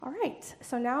right,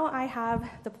 so now I have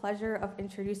the pleasure of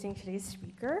introducing today's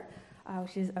speaker,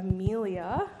 which is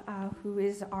Amelia, who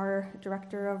is our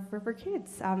director of River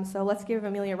Kids. So let's give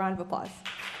Amelia a round of applause.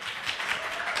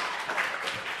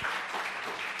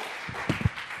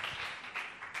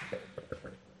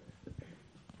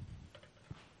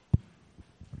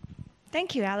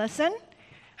 Thank you, Allison.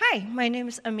 Hi, my name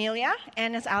is Amelia,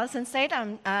 and as Allison said,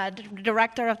 I'm the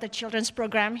director of the children's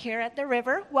program here at the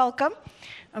River. Welcome.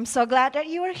 I'm so glad that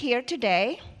you are here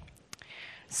today.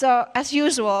 So, as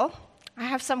usual, I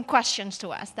have some questions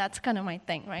to ask. That's kind of my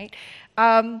thing, right?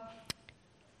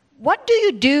 What do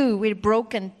you do with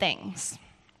broken things?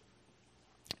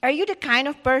 Are you the kind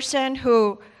of person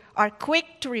who are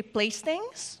quick to replace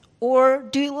things, or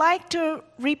do you like to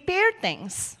repair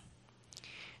things?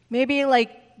 Maybe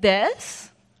like this,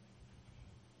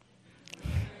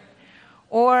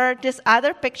 or this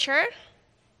other picture.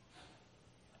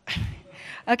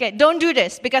 Okay, don't do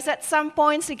this, because at some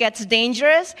points it gets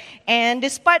dangerous, and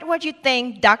despite what you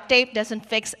think, duct tape doesn't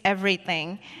fix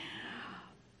everything.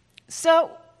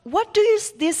 So, what do you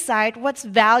decide what's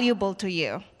valuable to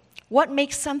you? What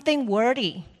makes something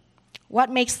worthy? What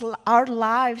makes our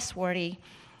lives worthy?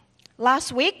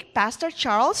 Last week, Pastor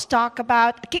Charles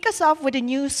kick us off with a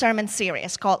new sermon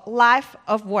series called Life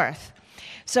of Worth.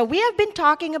 So we have been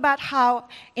talking about how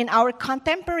in our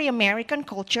contemporary American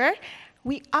culture,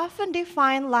 we often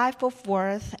define life of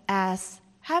worth as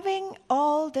having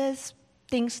all these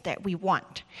things that we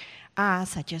want,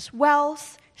 such as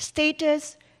wealth,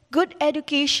 status, good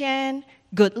education,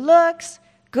 good looks,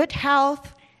 good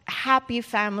health, a happy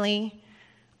family,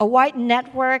 a wide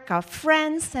network of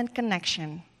friends and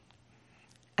connection.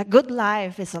 A good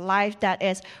life is a life that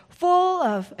is full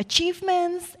of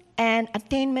achievements and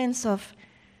attainments of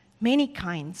many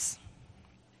kinds.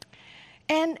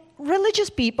 And religious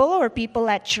people or people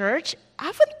at church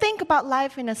often think about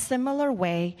life in a similar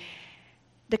way.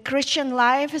 The Christian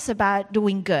life is about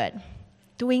doing good,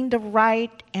 doing the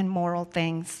right and moral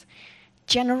things,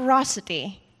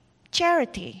 generosity,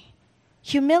 charity,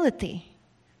 humility,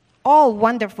 all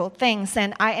wonderful things.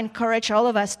 And I encourage all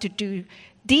of us to do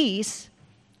these.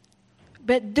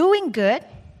 But doing good,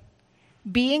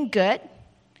 being good,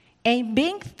 and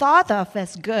being thought of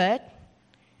as good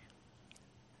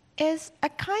is a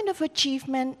kind of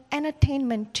achievement and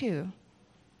attainment too.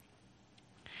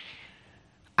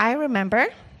 I remember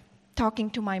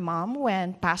talking to my mom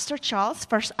when Pastor Charles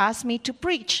first asked me to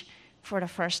preach for the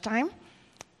first time.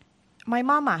 My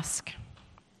mom asked,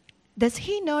 "Does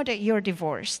he know that you're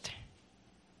divorced?"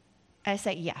 I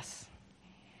said, "Yes."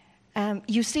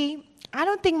 You see, I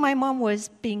don't think my mom was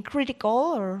being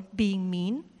critical or being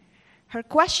mean. Her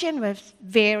question was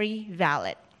very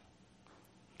valid.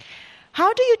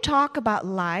 How do you talk about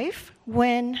life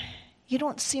when you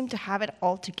don't seem to have it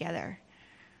all together?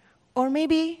 Or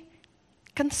maybe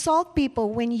consult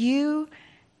people when you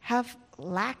have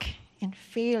lack and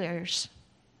failures.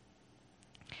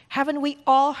 Haven't we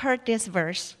all heard this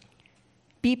verse?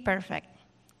 Be perfect.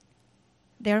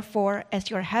 Therefore, as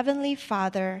your heavenly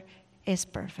Father is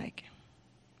perfect.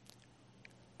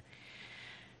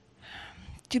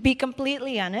 To be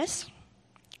completely honest,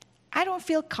 I don't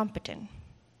feel competent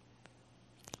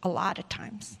a lot of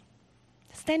times.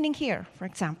 Standing here, for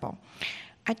example,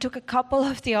 I took a couple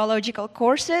of theological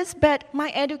courses, but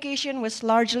my education was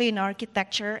largely in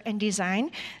architecture and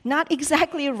design, not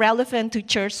exactly relevant to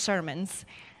church sermons.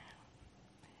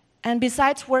 And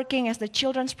besides working as the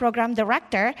children's program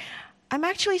director, I'm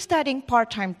actually studying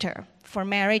part-time too for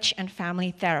marriage and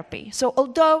family therapy. So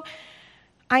although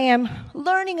I am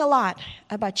learning a lot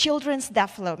about children's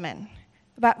development,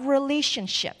 about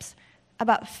relationships,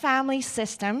 about family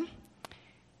system,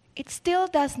 it still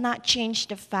does not change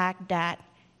the fact that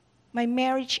my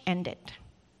marriage ended.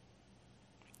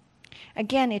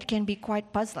 Again, it can be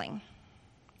quite puzzling.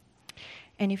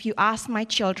 And if you ask my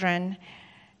children,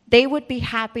 they would be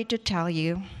happy to tell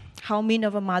you how mean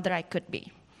of a mother I could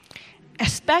be,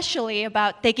 especially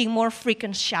about taking more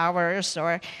frequent showers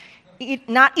or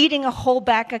not eating a whole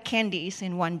bag of candies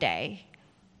in one day.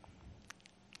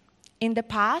 In the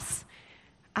past,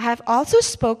 I have also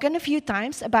spoken a few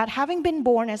times about having been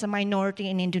born as a minority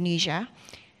in Indonesia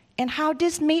and how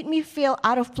this made me feel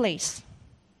out of place,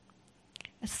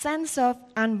 a sense of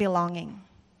unbelonging.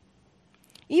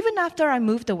 Even after I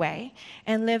moved away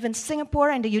and live in Singapore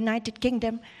and the United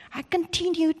Kingdom, I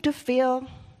continued to feel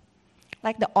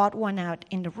like the odd one out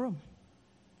in the room.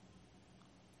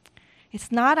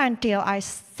 It's not until I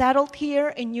settled here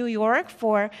in New York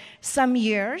for some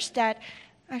years that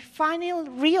I finally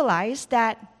realized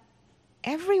that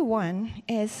everyone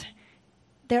is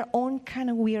their own kind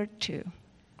of weird too.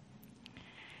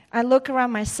 I look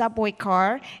around my subway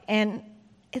car, and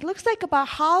it looks like about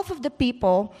half of the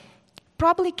people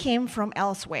probably came from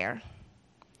elsewhere.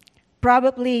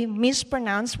 Probably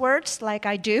mispronounce words like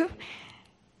I do,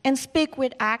 and speak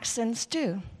with accents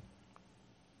too.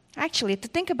 Actually, to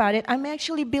think about it, I may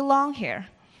actually belong here.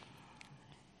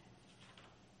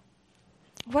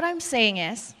 What I'm saying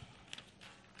is,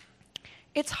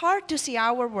 it's hard to see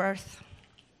our worth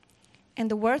and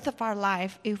the worth of our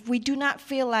life if we do not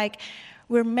feel like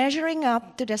we're measuring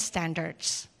up to the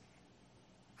standards,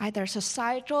 either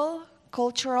societal,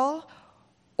 cultural,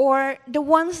 or the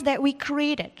ones that we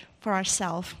created for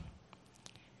ourselves.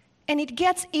 And it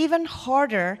gets even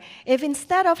harder if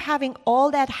instead of having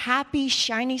all that happy,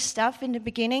 shiny stuff in the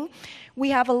beginning, we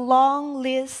have a long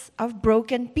list of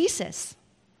broken pieces,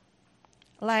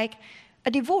 like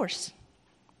a divorce,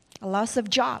 a loss of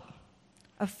job,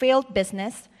 a failed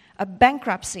business, a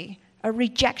bankruptcy, a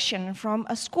rejection from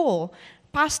a school,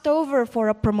 passed over for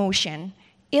a promotion,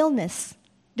 illness,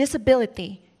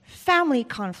 disability, family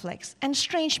conflicts,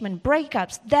 estrangement,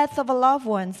 breakups, death of a loved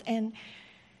ones, and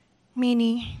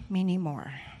many, many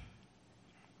more.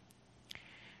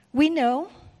 We know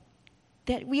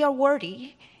that we are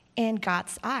worthy in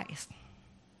God's eyes.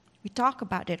 We talk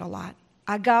about it a lot.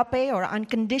 Agape, or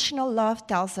unconditional love,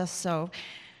 tells us so.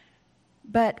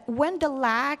 But when the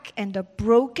lack and the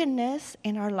brokenness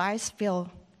in our lives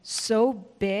feel so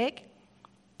big,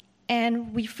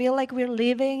 and we feel like we're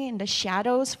living in the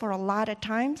shadows for a lot of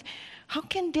times, how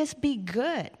can this be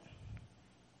good?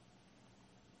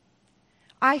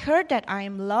 I heard that I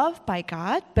am loved by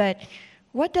God, but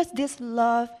what does this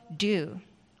love do?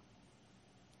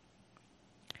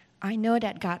 I know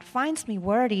that God finds me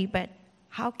worthy, but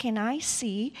how can I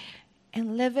see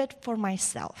and live it for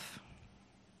myself?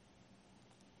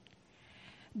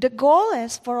 The goal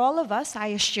is for all of us, I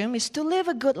assume, is to live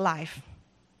a good life,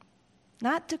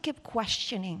 not to keep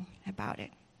questioning about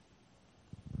it.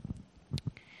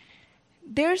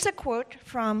 There's a quote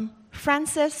from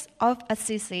Francis of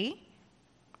Assisi: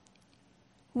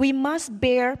 "We must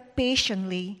bear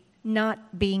patiently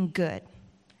not being good,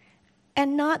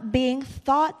 and not being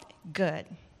thought good."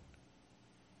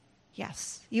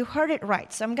 Yes, you heard it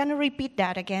right, so I'm going to repeat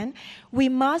that again. We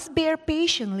must bear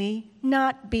patiently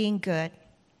not being good,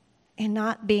 and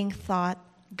not being thought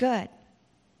good.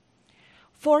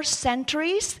 For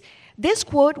centuries, this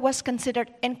quote was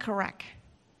considered incorrect,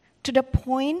 to the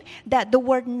point that the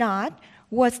word "not"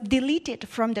 was deleted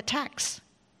from the text,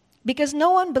 because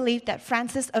no one believed that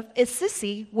Francis of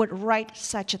Assisi would write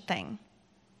such a thing.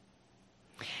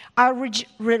 Our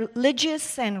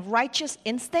religious and righteous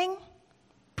instinct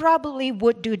probably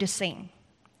would do the same,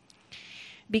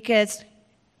 because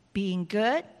being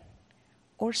good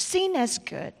or seen as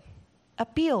good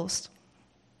appeals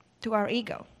to our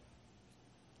ego.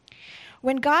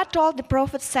 When God told the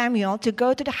prophet Samuel to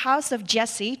go to the house of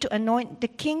Jesse to anoint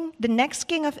the next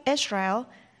king of Israel,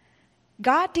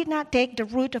 God did not take the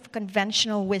route of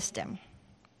conventional wisdom.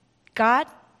 God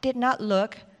did not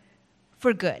look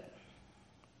for good.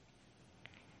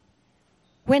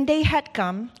 When they had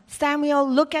come, Samuel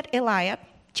looked at Eliab,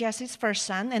 Jesse's first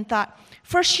son, and thought,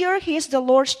 "For sure he is the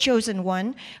Lord's chosen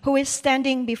one who is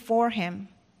standing before him."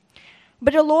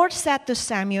 But the Lord said to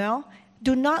Samuel,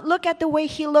 "Do not look at the way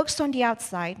he looks on the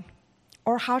outside,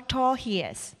 or how tall he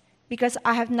is, because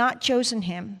I have not chosen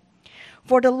him.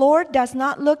 For the Lord does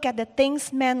not look at the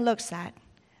things man looks at.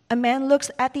 A man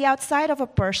looks at the outside of a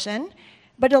person,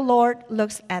 but the Lord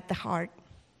looks at the heart."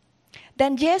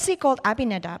 Then Jesse called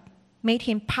Abinadab, made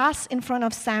him pass in front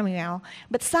of Samuel,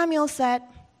 but Samuel said,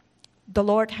 "The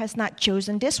Lord has not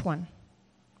chosen this one."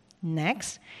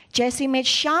 Next, Jesse made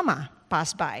Shammah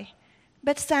pass by,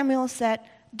 but Samuel said,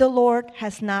 "The Lord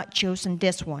has not chosen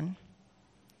this one."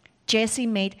 Jesse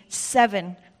made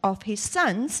 7 of his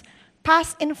sons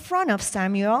pass in front of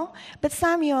Samuel, but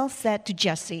Samuel said to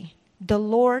Jesse, "The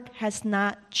Lord has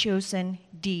not chosen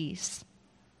these."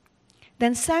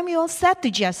 Then Samuel said to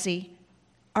Jesse,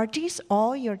 "Are these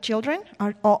all your children?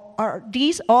 Are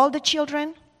these all the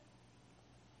children?"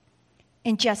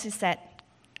 And Jesse said,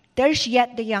 "There's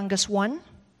yet the youngest one.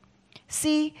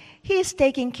 See, he is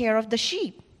taking care of the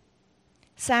sheep."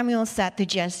 Samuel said to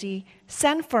Jesse,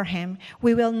 "Send for him.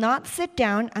 We will not sit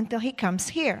down until he comes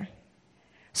here."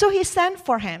 So he sent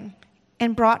for him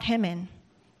and brought him in.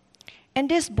 And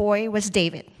this boy was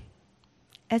David,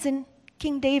 as in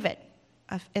King David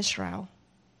of Israel.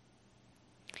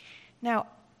 Now,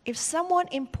 if someone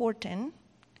important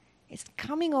is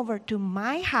coming over to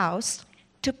my house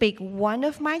to pick one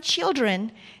of my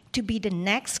children to be the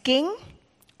next king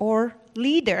or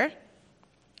leader,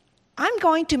 I'm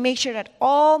going to make sure that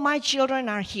all my children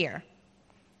are here.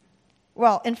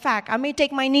 Well, in fact, I may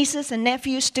take my nieces and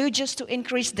nephews too just to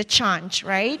increase the chance,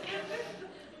 right?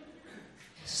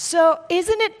 So,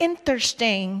 isn't it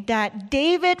interesting that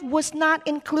David was not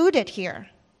included here?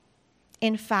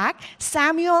 In fact,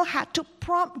 Samuel had to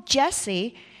prompt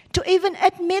Jesse to even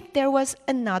admit there was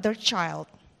another child.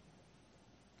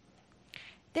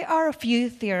 There are a few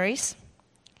theories.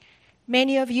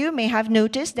 Many of you may have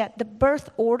noticed that the birth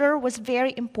order was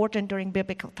very important during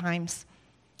biblical times.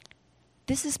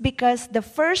 This is because the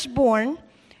firstborn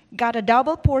got a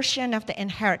double portion of the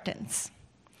inheritance.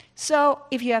 So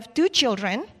if you have two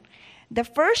children, the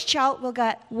first child will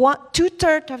get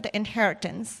 2/3 of the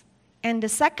inheritance, and the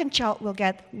second child will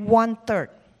get 1/3.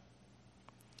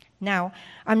 Now,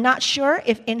 I'm not sure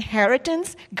if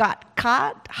inheritance got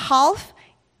cut half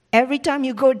every time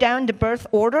you go down the birth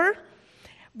order,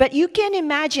 but you can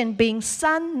imagine being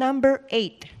son number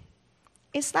 8.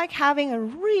 It's like having a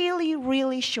really,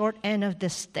 really short end of the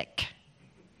stick.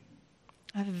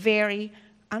 A very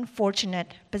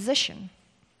unfortunate position.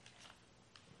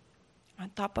 On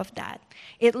top of that,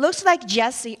 it looks like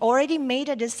Jesse already made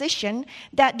a decision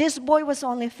that this boy was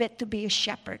only fit to be a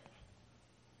shepherd.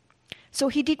 So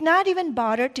he did not even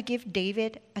bother to give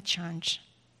David a chance.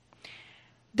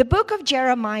 The book of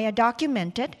Jeremiah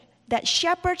documented that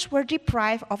shepherds were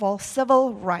deprived of all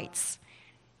civil rights.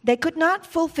 They could not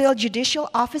fulfill judicial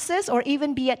offices or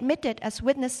even be admitted as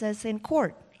witnesses in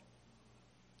court.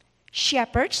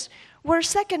 Shepherds were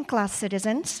second-class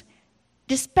citizens,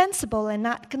 dispensable and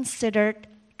not considered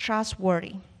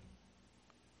trustworthy.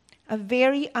 A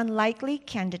very unlikely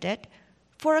candidate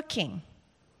for a king.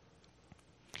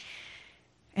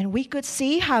 And we could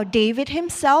see how David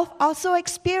himself also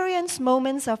experienced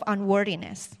moments of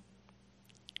unworthiness.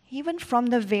 Even from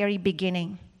the very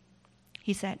beginning,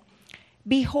 he said,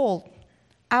 "Behold,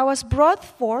 I was brought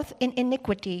forth in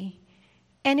iniquity,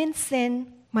 and in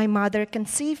sin my mother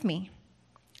conceived me.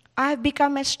 I have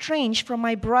become estranged from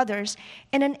my brothers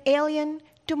and an alien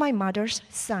to my mother's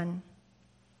son."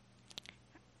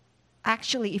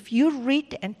 Actually, if you read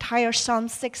the entire Psalm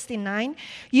 69,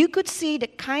 you could see the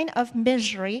kind of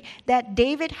misery that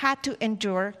David had to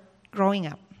endure growing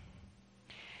up.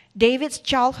 David's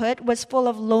childhood was full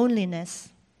of loneliness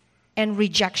and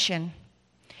rejection.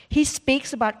 He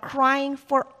speaks about crying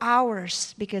for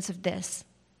hours because of this.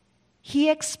 He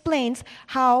explains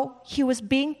how he was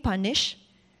being punished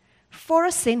for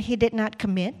a sin he did not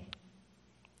commit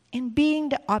and being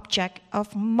the object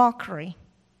of mockery.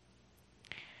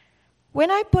 "When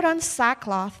I put on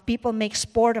sackcloth, people make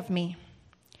sport of me.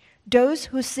 Those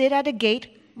who sit at the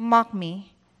gate mock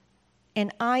me,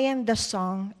 and I am the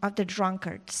song of the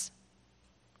drunkards."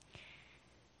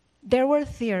 There were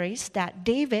theories that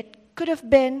David could have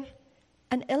been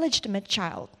an illegitimate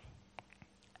child,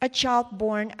 a child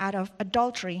born out of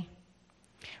adultery.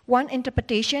 One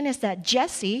interpretation is that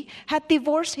Jesse had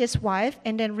divorced his wife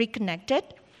and then reconnected,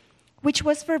 which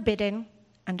was forbidden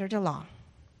under the law.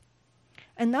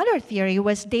 Another theory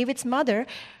was David's mother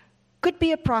could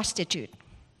be a prostitute.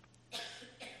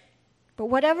 But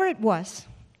whatever it was,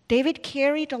 David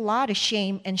carried a lot of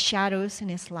shame and shadows in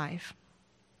his life.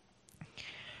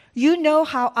 "You know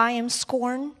how I am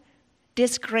scorned,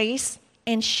 disgrace,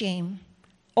 and shame.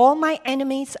 All my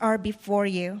enemies are before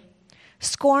you.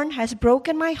 Scorn has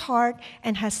broken my heart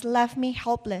and has left me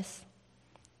helpless.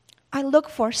 I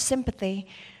looked for sympathy,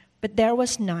 but there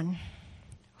was none.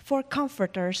 For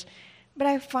comforters, but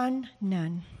I found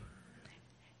none.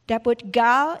 They put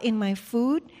gall in my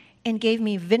food and gave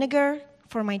me vinegar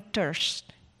for my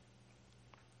thirst."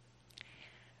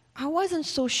 I wasn't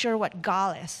so sure what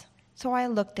gall is, so I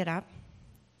looked it up.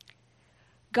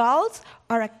 Galls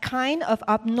are a kind of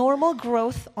abnormal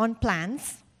growth on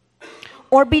plants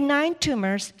or benign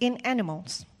tumors in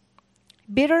animals,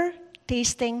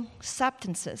 bitter-tasting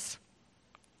substances.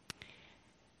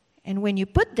 And when you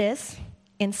put this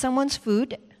in someone's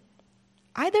food,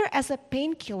 either as a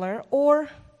painkiller or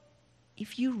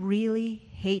if you really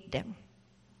hate them.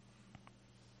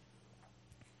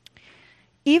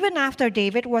 Even after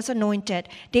David was anointed,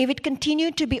 David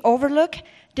continued to be overlooked,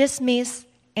 dismissed,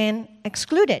 and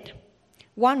excluded.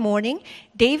 One morning,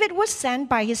 David was sent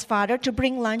by his father to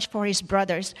bring lunch for his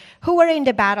brothers who were in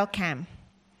the battle camp.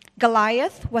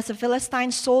 Goliath was a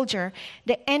Philistine soldier,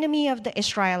 the enemy of the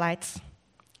Israelites.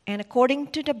 And according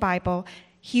to the Bible,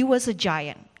 he was a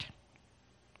giant.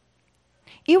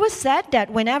 It was said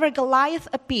that whenever Goliath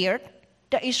appeared,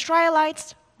 the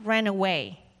Israelites ran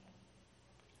away.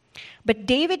 But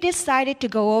David decided to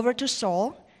go over to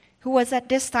Saul, who was at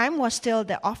this time was still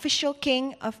the official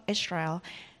king of Israel,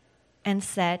 and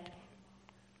said,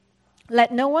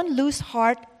 "Let no one lose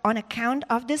heart on account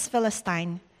of this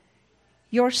Philistine.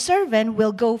 Your servant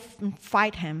will go and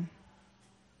fight him."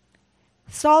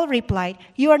 Saul replied,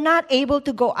 "You are not able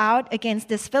to go out against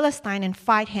this Philistine and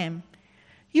fight him.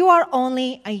 You are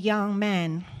only a young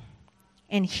man,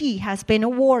 and he has been a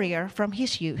warrior from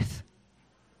his youth."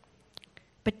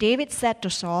 But David said to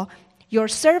Saul, "Your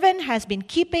servant has been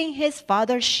keeping his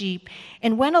father's sheep,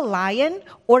 and when a lion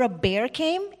or a bear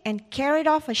came and carried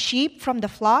off a sheep from the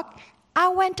flock, I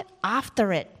went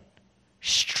after it,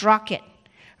 struck it,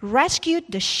 rescued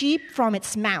the sheep from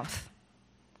its mouth.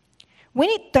 When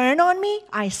it turned on me,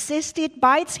 I seized it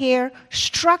by its hair,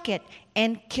 struck it,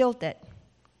 and killed it.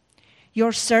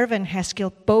 Your servant has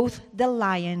killed both the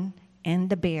lion and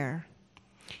the bear.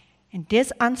 And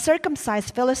this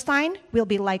uncircumcised Philistine will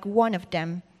be like one of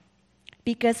them,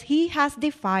 because he has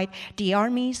defied the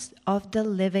armies of the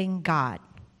living God.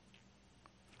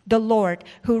 The Lord,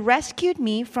 who rescued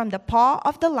me from the paw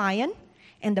of the lion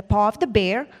and the paw of the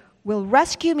bear, will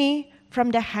rescue me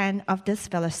from the hand of this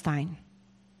Philistine."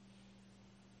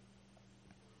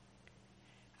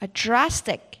 A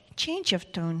drastic change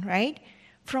of tone, right?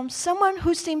 From someone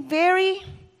who seemed very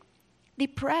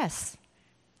depressed,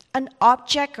 an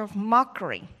object of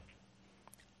mockery,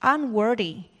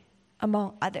 unworthy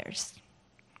among others,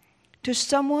 to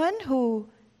someone who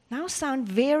now sounds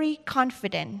very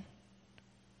confident,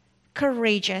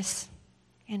 courageous,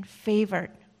 and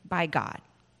favored by God.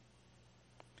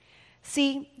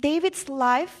 See, David's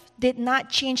life did not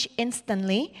change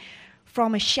instantly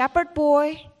from a shepherd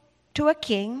boy to a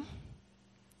king,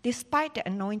 despite the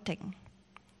anointing.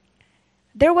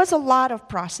 There was a lot of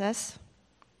process.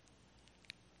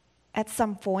 At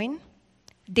some point,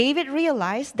 David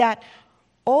realized that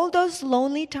all those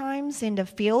lonely times in the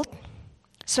field,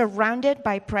 surrounded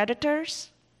by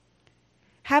predators,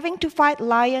 having to fight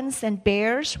lions and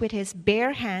bears with his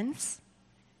bare hands,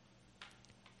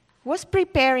 was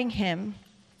preparing him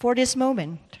for this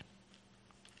moment.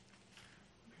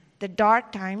 The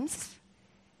dark times,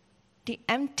 the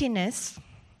emptiness,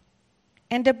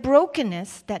 and the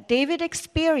brokenness that David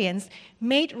experienced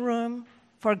made room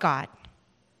for God.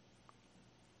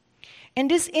 And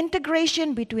this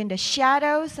integration between the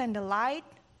shadows and the light,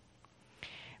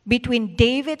 between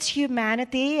David's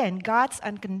humanity and God's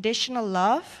unconditional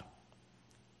love,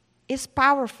 is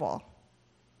powerful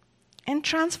and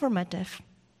transformative.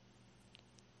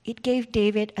 It gave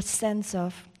David a sense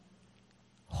of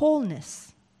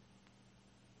wholeness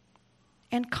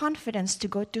and confidence to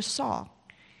go to Saul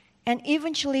and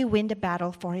eventually win the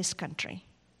battle for his country.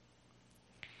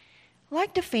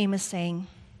 Like the famous saying,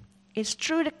 "It's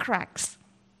through the cracks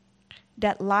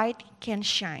that light can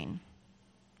shine."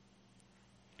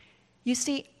 You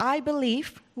see, I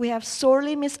believe we have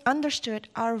sorely misunderstood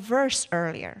our verse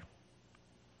earlier.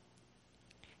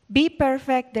 "Be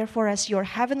perfect, therefore, as your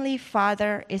heavenly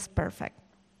Father is perfect."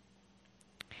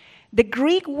 The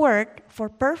Greek word for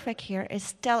perfect here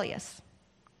is teleos,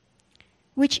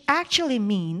 which actually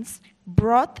means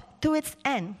brought to its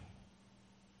end,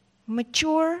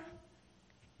 mature,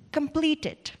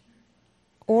 completed,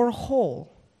 or whole.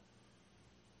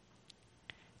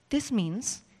 This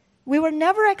means we were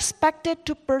never expected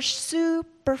to pursue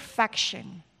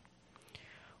perfection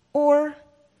or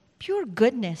pure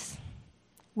goodness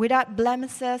without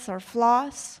blemishes or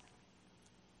flaws,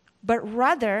 but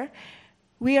rather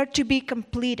we are to be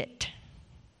completed,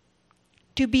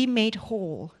 to be made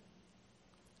whole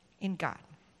in God.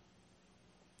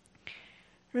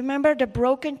 Remember the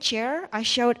broken chair I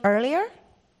showed earlier?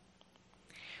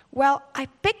 Well, I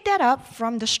picked that up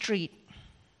from the street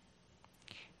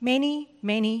many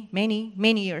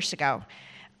years ago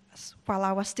while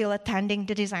I was still attending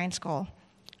the design school.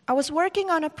 I was working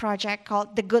on a project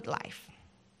called The Good Life.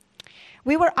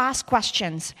 We were asked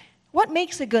questions. What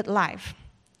makes a good life?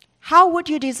 How would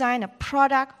you design a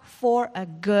product for a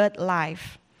good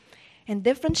life? And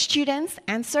different students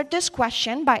answered this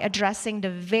question by addressing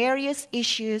the various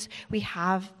issues we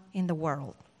have in the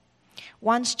world.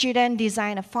 One student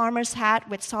designed a farmer's hat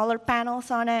with solar panels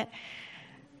on it.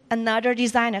 Another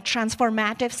designed a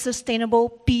transformative, sustainable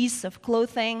piece of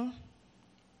clothing.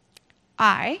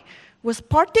 I was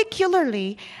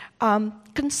particularly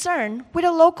concerned with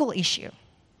a local issue: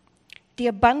 the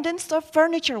abundance of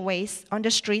furniture waste on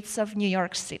the streets of New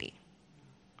York City.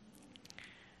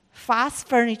 Fast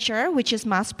furniture, which is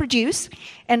mass-produced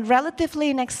and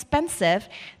relatively inexpensive,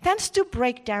 tends to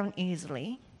break down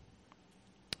easily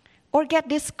or get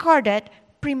discarded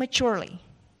prematurely.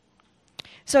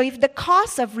 So if the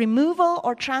cost of removal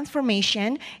or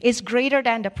transformation is greater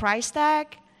than the price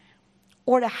tag,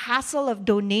 or the hassle of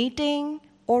donating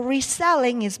or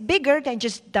reselling is bigger than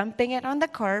just dumping it on the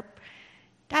curb,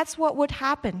 that's what would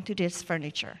happen to this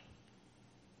furniture.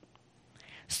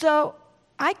 So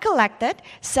I collected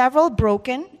several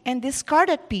broken and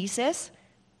discarded pieces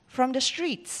from the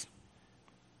streets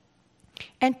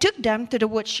and took them to the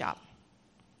wood shop.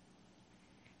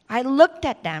 I looked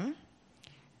at them,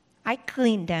 I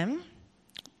cleaned them,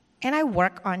 and I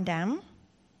worked on them.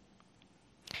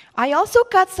 I also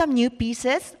cut some new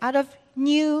pieces out of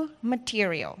new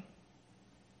material.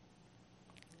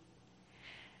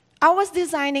 I was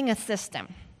designing a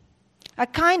system, a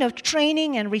kind of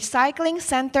training and recycling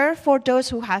center for those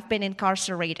who have been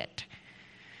incarcerated,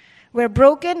 where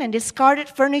broken and discarded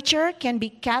furniture can be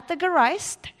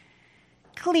categorized,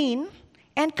 cleaned,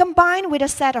 and combined with a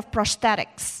set of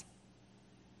prosthetics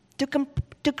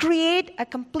to create a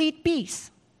complete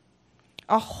piece,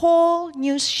 a whole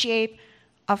new shape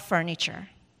of furniture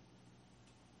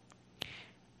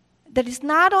that is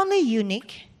not only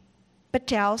unique, but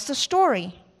tells a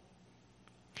story.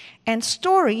 And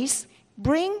stories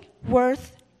bring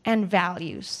worth and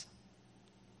values.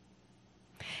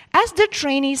 As the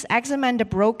trainees examine the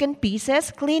broken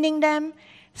pieces, cleaning them,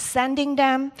 sanding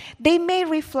them, they may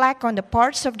reflect on the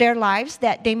parts of their lives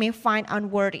that they may find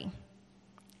unworthy,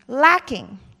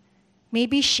 lacking,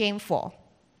 maybe shameful.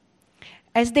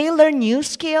 As they learn new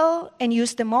skill and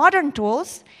use the modern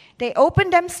tools, they open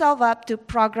themselves up to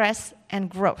progress and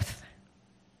growth.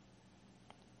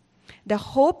 The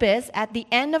hope is at the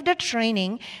end of the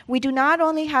training, we do not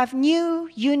only have new,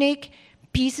 unique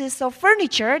pieces of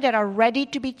furniture that are ready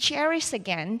to be cherished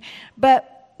again,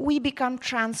 but we become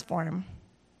transformed,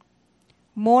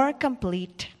 more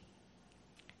complete,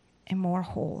 and more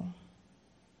whole.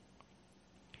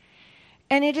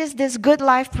 And it is this Good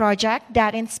Life project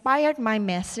that inspired my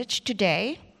message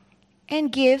today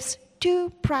and gives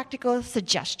 2 practical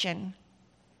suggestions.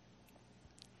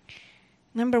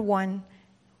 Number 1,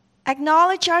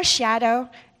 acknowledge our shadow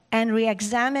and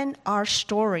re-examine our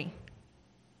story.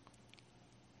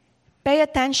 Pay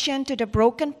attention to the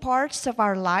broken parts of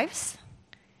our lives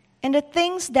and the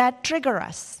things that trigger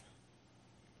us.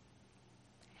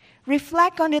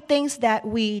 Reflect on the things that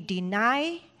we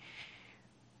deny,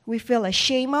 we feel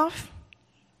ashamed of,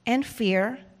 and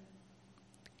fear.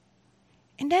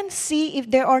 And then see if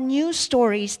there are new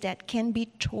stories that can be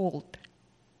told.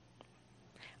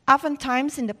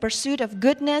 Oftentimes, in the pursuit of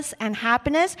goodness and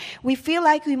happiness, we feel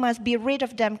like we must be rid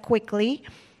of them quickly.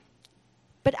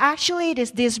 But actually, it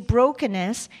is this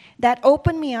brokenness that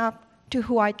opened me up to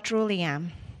who I truly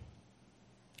am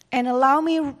and allow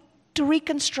me to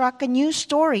reconstruct a new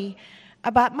story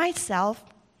about myself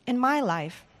and my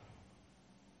life.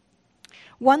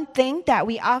 One thing that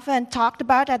we often talked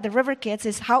about at the River Kids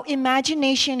is how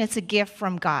imagination is a gift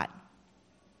from God.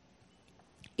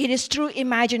 It is through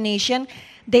imagination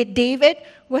that David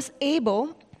was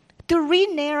able to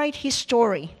re-narrate his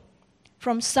story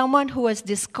from someone who was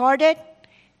discarded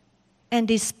and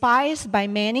despised by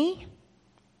many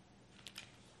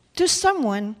to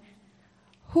someone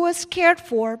who was cared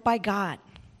for by God.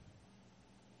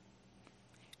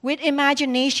 With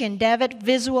imagination, David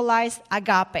visualized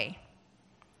agape,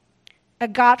 a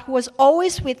God who was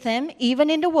always with him, even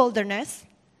in the wilderness,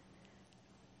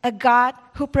 a God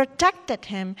who protected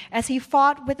him as he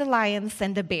fought with the lions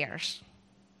and the bears.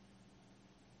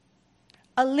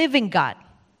 A living God,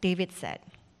 David said.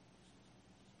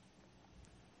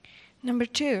 Number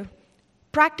 2,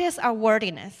 practice our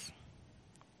worthiness.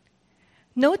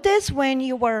 Notice when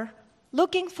you were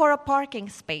looking for a parking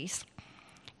space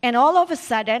and all of a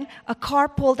sudden a car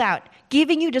pulled out,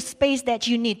 giving you the space that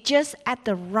you need just at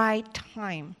the right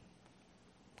time.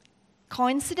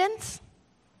 Coincidence?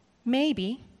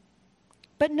 Maybe.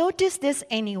 But notice this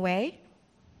anyway.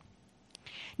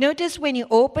 Notice when you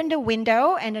open the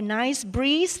window and a nice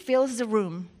breeze fills the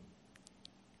room.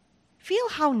 Feel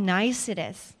how nice it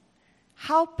is,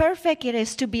 how perfect it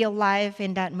is to be alive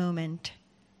in that moment.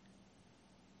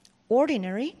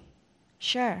 Ordinary?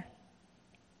 Sure.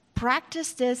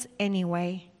 Practice this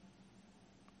anyway.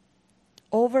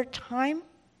 Over time,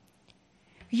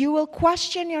 you will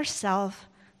question yourself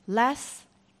less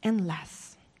and less.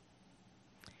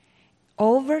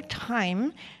 Over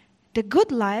time, the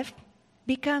good life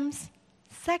becomes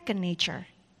second nature.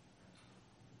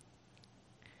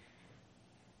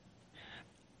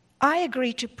 I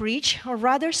agree to preach, or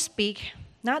rather speak,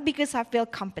 not because I feel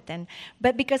competent,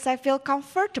 but because I feel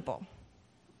comfortable,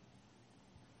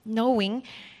 knowing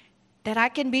that I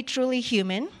can be truly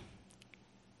human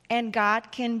and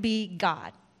God can be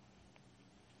God.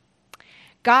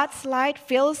 God's light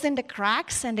fills in the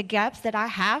cracks and the gaps that I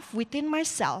have within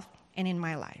myself and in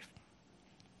my life.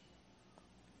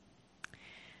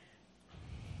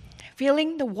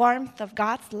 Feeling the warmth of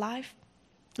God's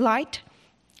light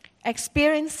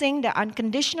experiencing the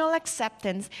unconditional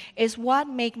acceptance is what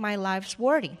makes my life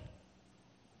worthy.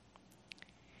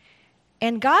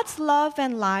 And God's love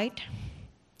and light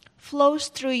flows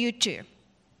through you too.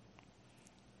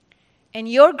 And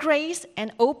your grace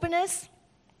and openness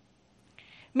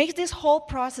makes this whole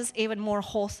process even more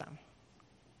wholesome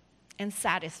and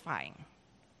satisfying.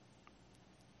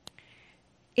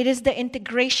 It is the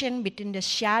integration between the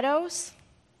shadows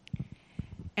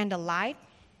and the light.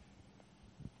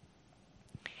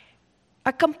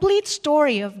 A complete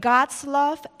story of God's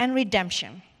love and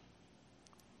redemption.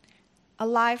 A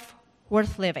life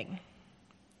worth living.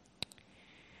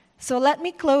 So let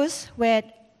me close with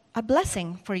a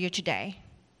blessing for you today.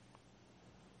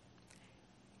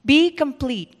 Be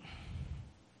complete,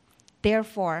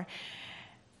 therefore,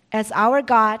 as our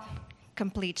God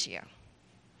completes you.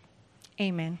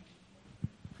 Amen.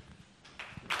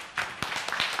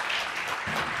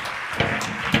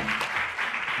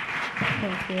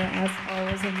 Thank you, as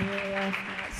always, Amelia.